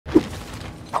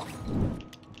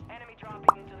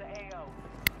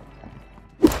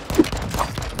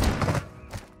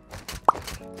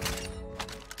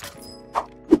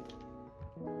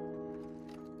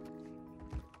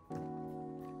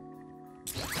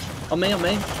On me, on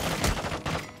me.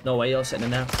 No way you're sitting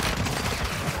in there.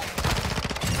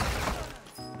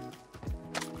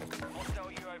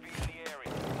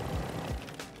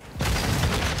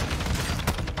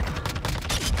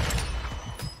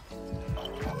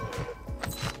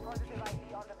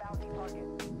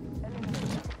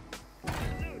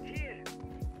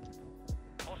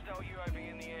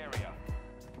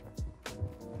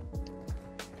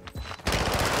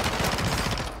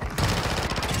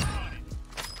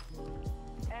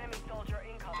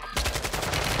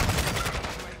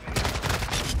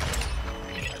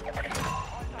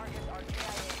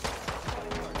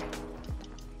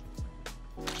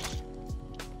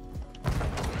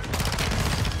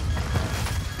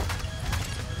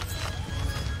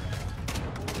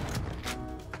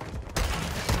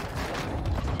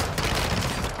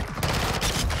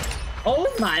 Oh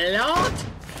my lord!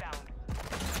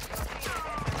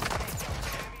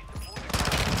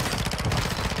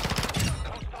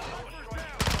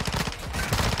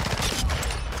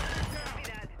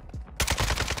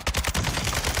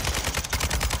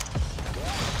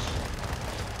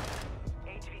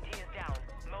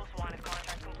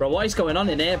 Bro, what is going on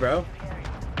in here, bro?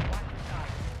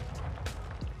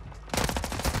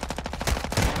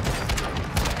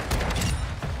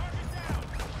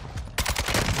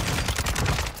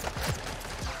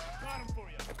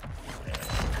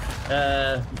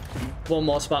 One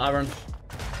more spot, Aaron.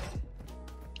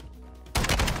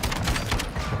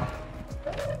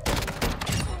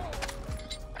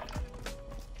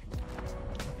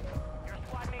 Your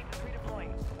squad mates is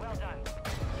redeploying. Well done.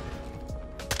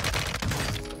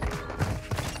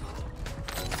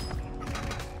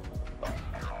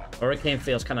 Hurricane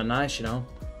feels kind of nice, you know.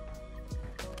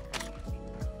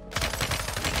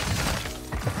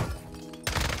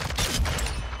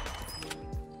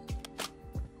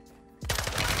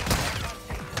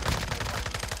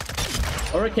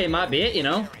 Hurricane might be it, you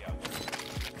know.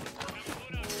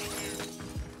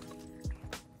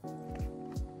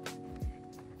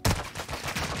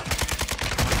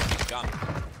 Gun.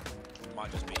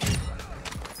 Might just be you.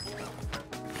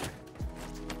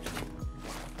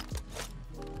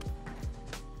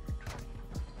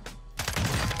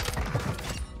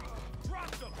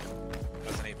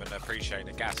 Doesn't even appreciate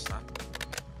the gas, huh?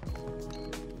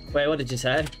 Wait, what did you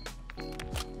say?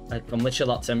 I'm literally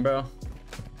locked in, bro.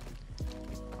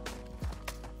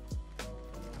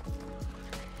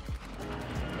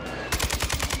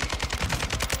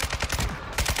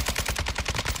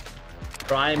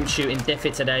 Bro, I'm shooting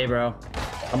Diffie today, bro.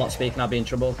 I'm not speaking, I'll be in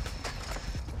trouble.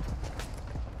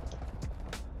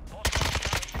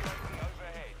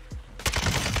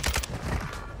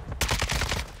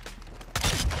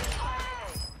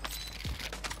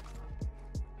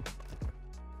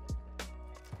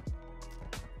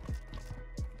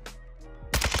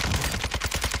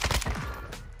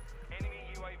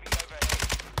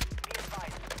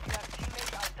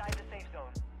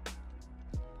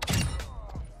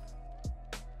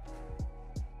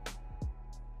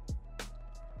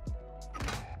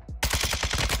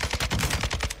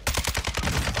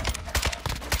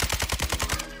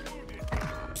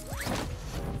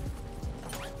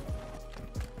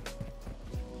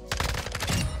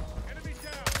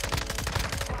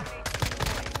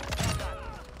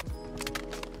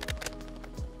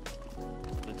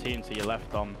 Team to your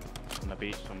left on the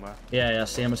beach somewhere. Yeah, yeah, I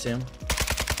see him, I see him.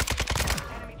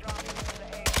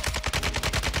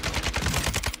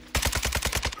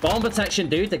 Bomb protection,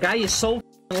 dude. The guy is so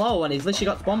low and he's literally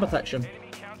got bomb protection.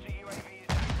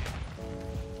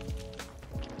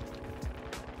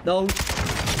 No.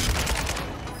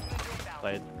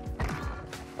 Played.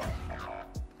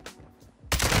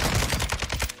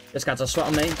 This guy's a sweat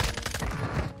on me.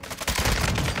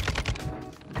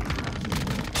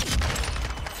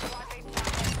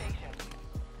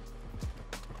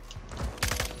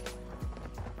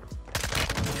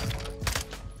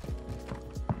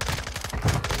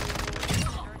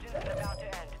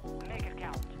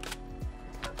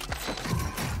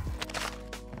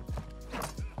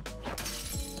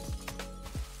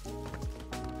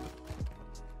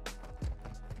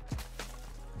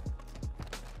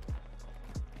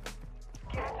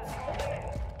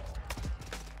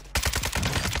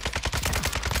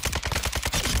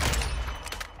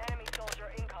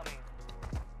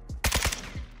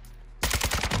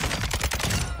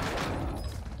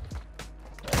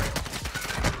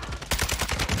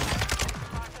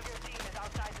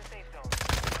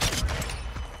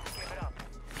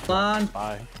 Come on.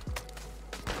 Bye.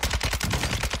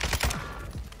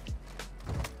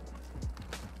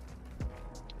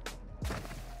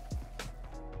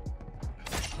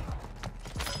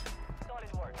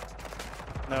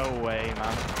 No way,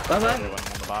 man. Where? Everyone on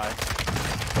the buy.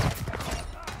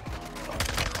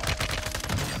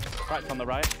 Right on the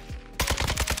right.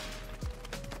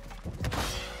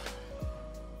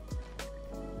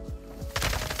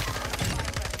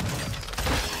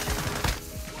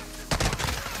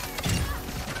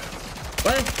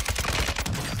 Where?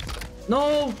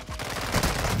 No!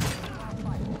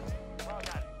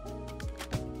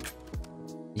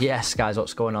 Yes, guys,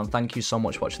 what's going on? Thank you so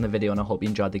much for watching the video, and I hope you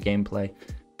enjoyed the gameplay.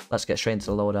 Let's get straight into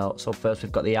the loadout. So first,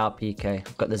 we've got the RPK.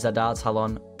 We've got the ZR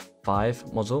Talon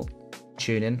 5 muzzle.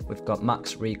 Tuning, we've got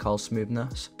max recoil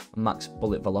smoothness, max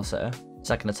bullet velocity.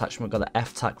 Second attachment, we've got the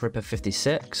F-Tac Ripper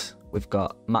 56. We've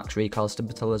got max recoil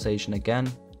stabilization again,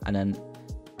 and then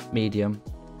medium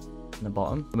in the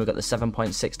bottom. And we've got the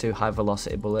 7.62 high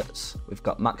velocity bullets. We've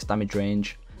got max damage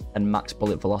range and max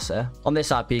bullet velocity. On this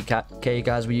RPK,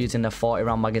 guys, we're using a 40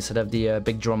 round mag instead of the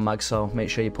big drum mag, so make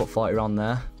sure you put 40 round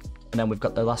there. And then we've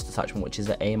got the last attachment, which is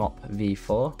the AIM-OP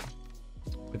V4.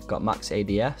 We've got max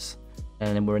ADS,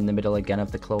 and then we're in the middle again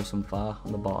of the close and far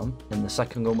on the bottom. In the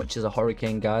second gun, which is a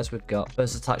Hurricane, guys, we've got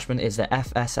first attachment is the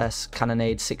FSS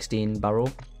Cannonade 16 barrel,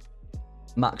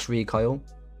 max recoil,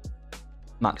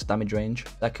 max damage range.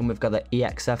 Second, we've got the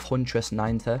EXF Huntress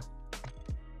 90,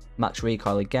 max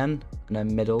recoil again, and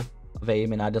then middle of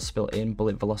aim and IDOS built in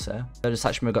bullet velocity. Third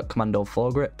attachment, we've got Commando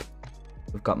foregrip.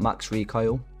 We've got max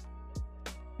recoil,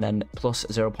 and then plus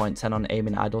 0.10 on aim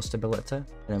and idle stability. And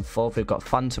then fourth, we've got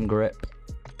Phantom grip.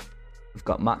 We've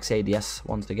got max ADS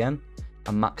once again,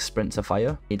 and max sprint to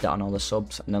fire. Need that on all the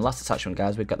subs. And then last attachment,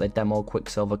 guys, we've got the Demo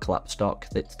Quicksilver collapse stock,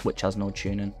 which has no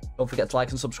tuning. Don't forget to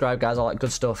like and subscribe, guys, all that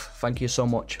good stuff. Thank you so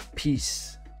much.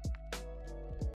 Peace.